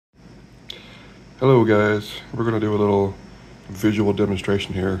Hello guys, we're going to do a little visual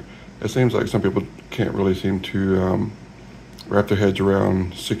demonstration here. It seems like some people can't really seem to wrap their heads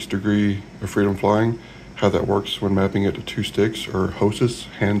around 6 degree of freedom flying, how that works when mapping it to 2 sticks or HOSAS,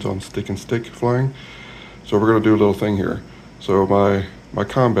 hands on stick and stick flying. So we're going to do a little thing here. So my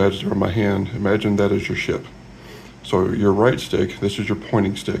comm badge is on my hand. Imagine that is your ship. So your right stick, this is your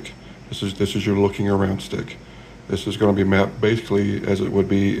pointing stick. This is your looking around stick. This is going to be mapped basically as it would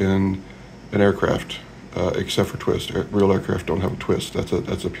be in an aircraft, except for twist. Real aircraft don't have a twist. That's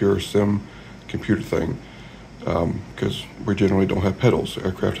a pure sim computer thing, because we generally don't have pedals.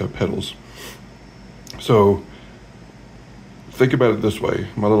 Aircraft have pedals. So think about it this way: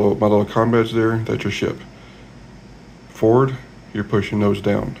 my little comm badge there, that's your ship. Forward, you're pushing nose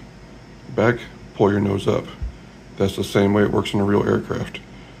down. Back, pull your nose up. That's the same way it works in a real aircraft.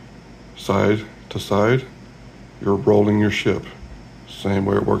 Side to side, you're rolling your ship. Same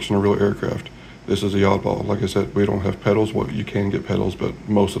way it works in a real aircraft. This is the oddball. Like I said, we don't have pedals. Well, you can get pedals, but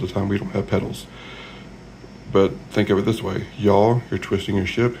most of the time we don't have pedals. But think of it this way: yaw, you're twisting your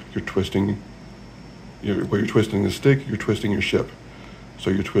ship. You're twisting the stick. You're twisting your ship. So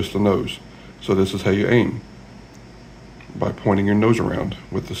you twist the nose. So this is how you aim, by pointing your nose around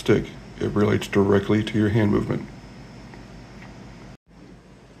with the stick. It relates directly to your hand movement.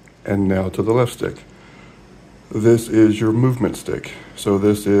 And now to the left stick. This is your movement stick. So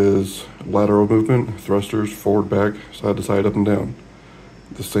this is lateral movement, thrusters, forward, back, side to side, up and down.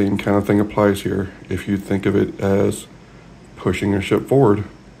 The same kind of thing applies here. If you think of it as pushing your ship forward,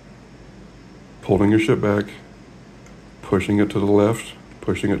 pulling your ship back, pushing it to the left,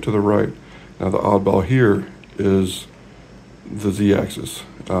 pushing it to the right. Now the oddball here is the Z-axis.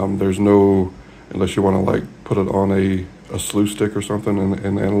 There's no, unless you want to like put it on a slew stick or something,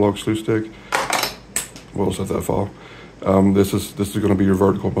 an analog slew stick. We'll just let that fall. This is going to be your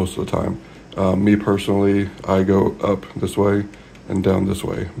vertical most of the time. Me personally, I go up this way and down this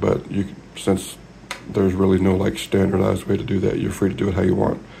way, but since there's really no like standardized way to do that, you're free to do it how you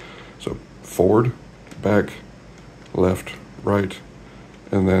want. So forward, back, left, right,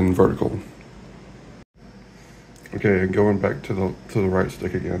 and then vertical. Okay, and going back to the right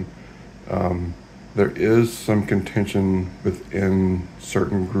stick again. There is some contention within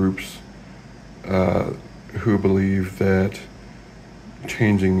certain groups who believe that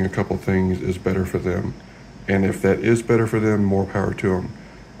changing a couple things is better for them. And if that is better for them, more power to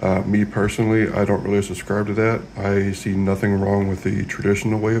them. Me personally, I don't really subscribe to that. I see nothing wrong with the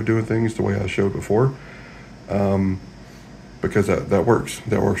traditional way of doing things, the way I showed before, because that works.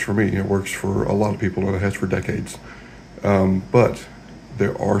 That works for me. It works for a lot of people, and it has for decades. But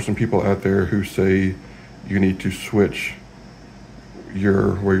there are some people out there who say you need to switch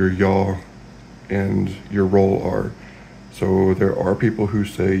where your yaw and your roll are. So there are people who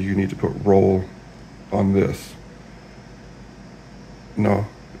say you need to put roll on this. No,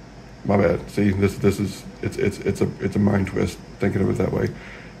 my bad. See, it's a mind twist thinking of it that way.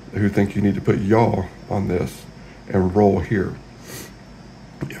 Who think you need to put yaw on this and roll here.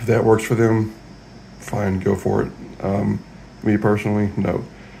 If that works for them, fine, go for it. Me personally, no.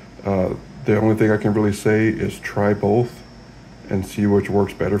 The only thing I can really say is try both and see which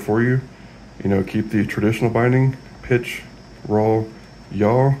works better for you. You know, keep the traditional binding, pitch, roll,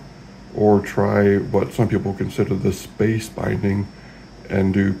 yaw, or try what some people consider the space binding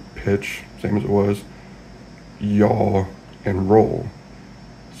and do pitch, same as it was, yaw, and roll.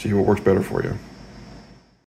 See what works better for you.